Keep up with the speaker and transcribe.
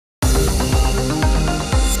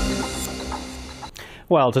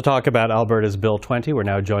Well, to talk about Alberta's Bill 20, we're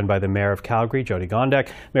now joined by the Mayor of Calgary, Jyoti Gondek.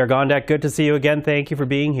 Mayor Gondek, good to see you again. Thank you for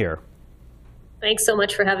being here. Thanks so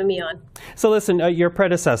much for having me on. So listen, your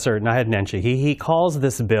predecessor, Naheed Nenshi, he calls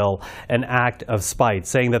this bill an act of spite,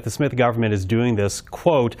 saying that the Smith government is doing this,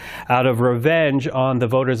 quote, out of revenge on the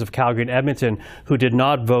voters of Calgary and Edmonton who did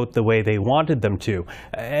not vote the way they wanted them to.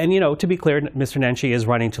 And, you know, to be clear, Mr. Nenshi is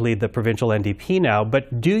running to lead the provincial NDP now,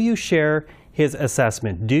 but do you share his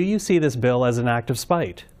assessment? Do you see this bill as an act of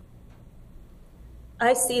spite?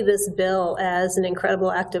 I see this bill as an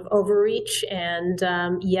incredible act of overreach and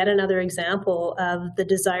yet another example of the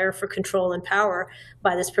desire for control and power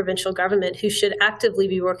by this provincial government, who should actively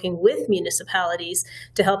be working with municipalities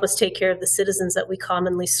to help us take care of the citizens that we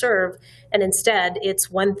commonly serve. And instead,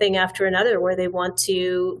 it's one thing after another where they want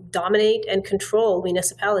to dominate and control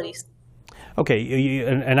municipalities. Okay,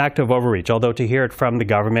 an act of overreach, although to hear it from the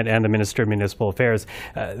government and the Minister of Municipal Affairs,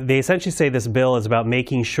 they essentially say this bill is about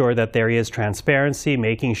making sure that there is transparency,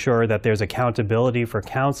 making sure that there's accountability for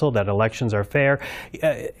council, that elections are fair.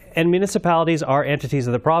 And municipalities are entities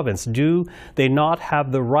of the province. Do they not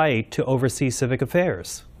have the right to oversee civic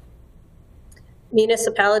affairs?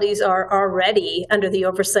 Municipalities are already under the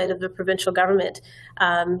oversight of the provincial government.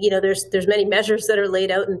 There's many measures that are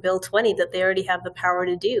laid out in Bill 20 that they already have the power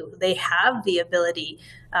to do. They have the ability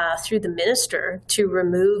through the minister to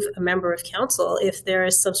remove a member of council if there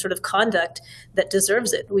is some sort of conduct that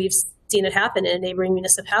deserves it. We've seen it happen in a neighboring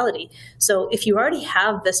municipality. So if you already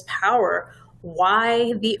have this power,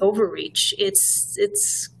 why the overreach?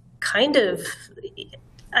 It's kind of,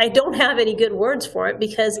 I don't have any good words for it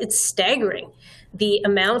because it's staggering, the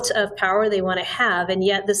amount of power they want to have. And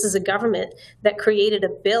yet this is a government that created a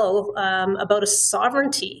bill about a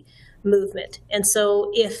sovereignty movement. And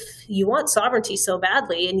so if you want sovereignty so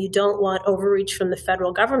badly and you don't want overreach from the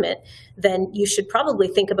federal government, then you should probably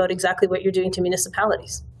think about exactly what you're doing to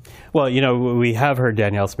municipalities. Well, you know, we have heard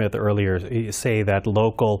Danielle Smith earlier say that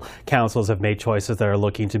local councils have made choices that are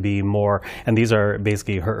looking to be more, and these are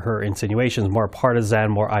basically her insinuations, more partisan,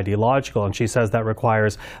 more ideological, and she says that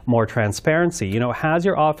requires more transparency. You know, has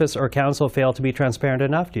your office or council failed to be transparent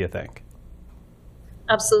enough, do you think?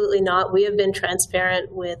 Absolutely not. We have been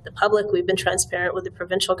transparent with the public. We've been transparent with the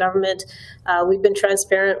provincial government. We've been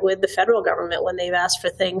transparent with the federal government when they've asked for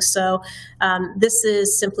things. So this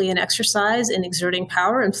is simply an exercise in exerting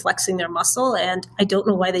power and flexing their muscle, and I don't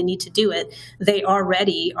know why they need to do it. They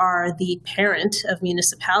already are the parent of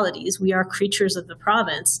municipalities. We are creatures of the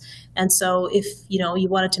province. And so if you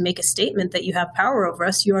wanted to make a statement that you have power over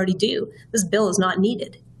us, you already do. This bill is not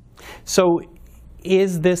needed. So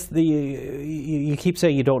is this you keep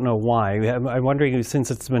saying you don't know why. I'm wondering,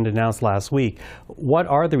 since it's been announced last week, what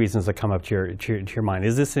are the reasons that come up to your mind?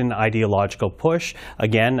 Is this an ideological push?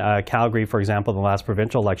 Again, Calgary, for example, in the last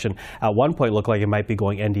provincial election, at one point looked like it might be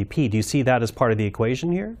going NDP. Do you see that as part of the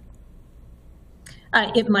equation here?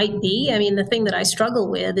 It might be. I mean, the thing that I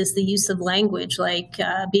struggle with is the use of language like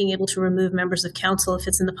being able to remove members of council if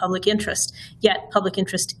it's in the public interest, yet public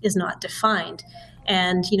interest is not defined.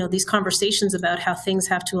 And, these conversations about how things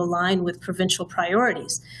have to align with provincial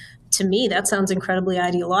priorities. To me, that sounds incredibly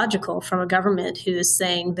ideological from a government who is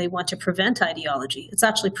saying they want to prevent ideology. It's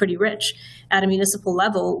actually pretty rich. At a municipal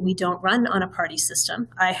level, we don't run on a party system.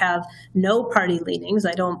 I have no party leanings.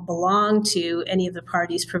 I don't belong to any of the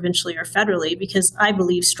parties provincially or federally because I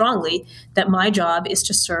believe strongly that my job is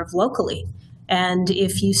to serve locally. And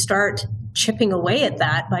if you start chipping away at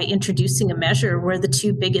that by introducing a measure where the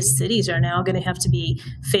two biggest cities are now going to have to be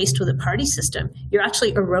faced with a party system, you're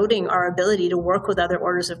actually eroding our ability to work with other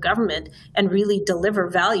orders of government and really deliver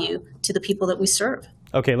value to the people that we serve.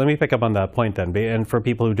 Okay, let me pick up on that point then. And for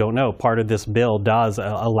people who don't know, part of this bill does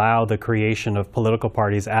allow the creation of political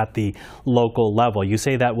parties at the local level. You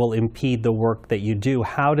say that will impede the work that you do.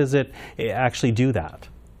 How does it actually do that?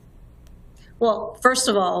 Well, first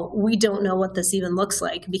of all, we don't know what this even looks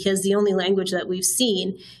like because the only language that we've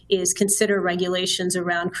seen is consider regulations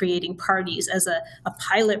around creating parties as a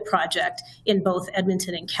pilot project in both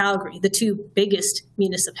Edmonton and Calgary, the two biggest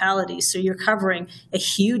municipalities. So you're covering a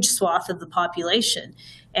huge swath of the population.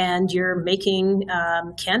 And you're making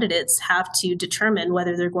candidates have to determine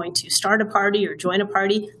whether they're going to start a party or join a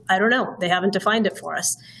party. I don't know. They haven't defined it for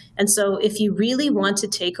us. And so if you really want to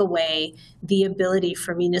take away the ability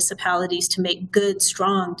for municipalities to make good,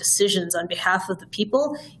 strong decisions on behalf of the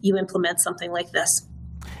people, you implement something like this.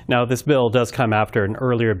 Now, this bill does come after an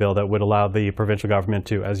earlier bill that would allow the provincial government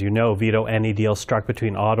to, as you know, veto any deal struck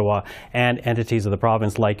between Ottawa and entities of the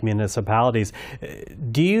province like municipalities.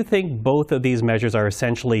 Do you think both of these measures are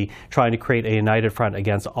essentially trying to create a united front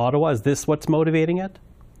against Ottawa? Is this what's motivating it?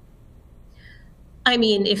 I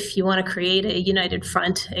mean, if you want to create a united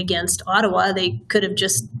front against Ottawa, they could have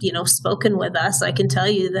just, spoken with us. I can tell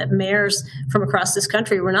you that mayors from across this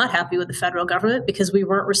country were not happy with the federal government because we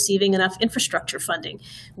weren't receiving enough infrastructure funding.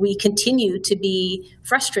 We continue to be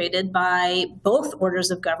frustrated by both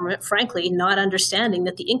orders of government, frankly, not understanding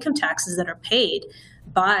that the income taxes that are paid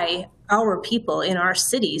by our people in our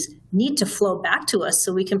cities need to flow back to us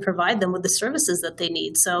so we can provide them with the services that they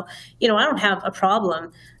need. So, I don't have a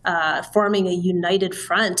problem forming a united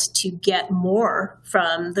front to get more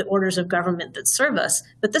from the orders of government that serve us,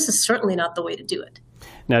 but this is certainly not the way to do it.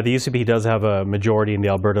 Now, the UCP does have a majority in the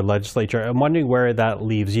Alberta legislature. I'm wondering where that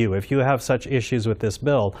leaves you. If you have such issues with this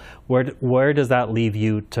bill, where does that leave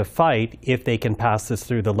you to fight if they can pass this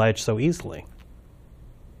through the ledge so easily?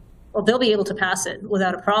 Well, they'll be able to pass it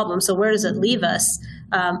without a problem. So where does it leave us?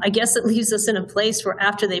 I guess it leaves us in a place where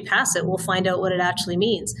after they pass it, we'll find out what it actually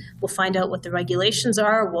means. We'll find out what the regulations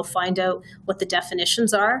are. We'll find out what the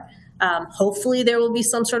definitions are. Hopefully there will be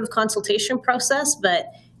some sort of consultation process, but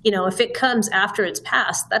if it comes after it's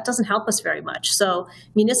passed, that doesn't help us very much. So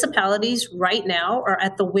municipalities right now are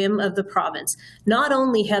at the whim of the province. Not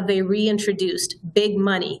only have they reintroduced big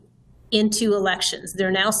money into elections,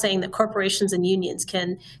 they're now saying that corporations and unions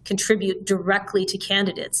can contribute directly to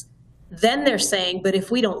candidates. Then they're saying, but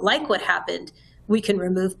if we don't like what happened, we can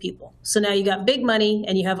remove people. So now you got big money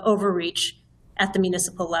and you have overreach at the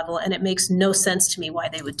municipal level, and it makes no sense to me why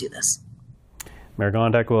they would do this. Mayor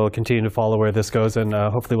Gondek will continue to follow where this goes, and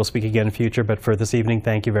hopefully we'll speak again in future. But for this evening,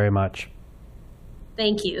 thank you very much.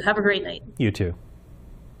 Thank you. Have a great night. You too.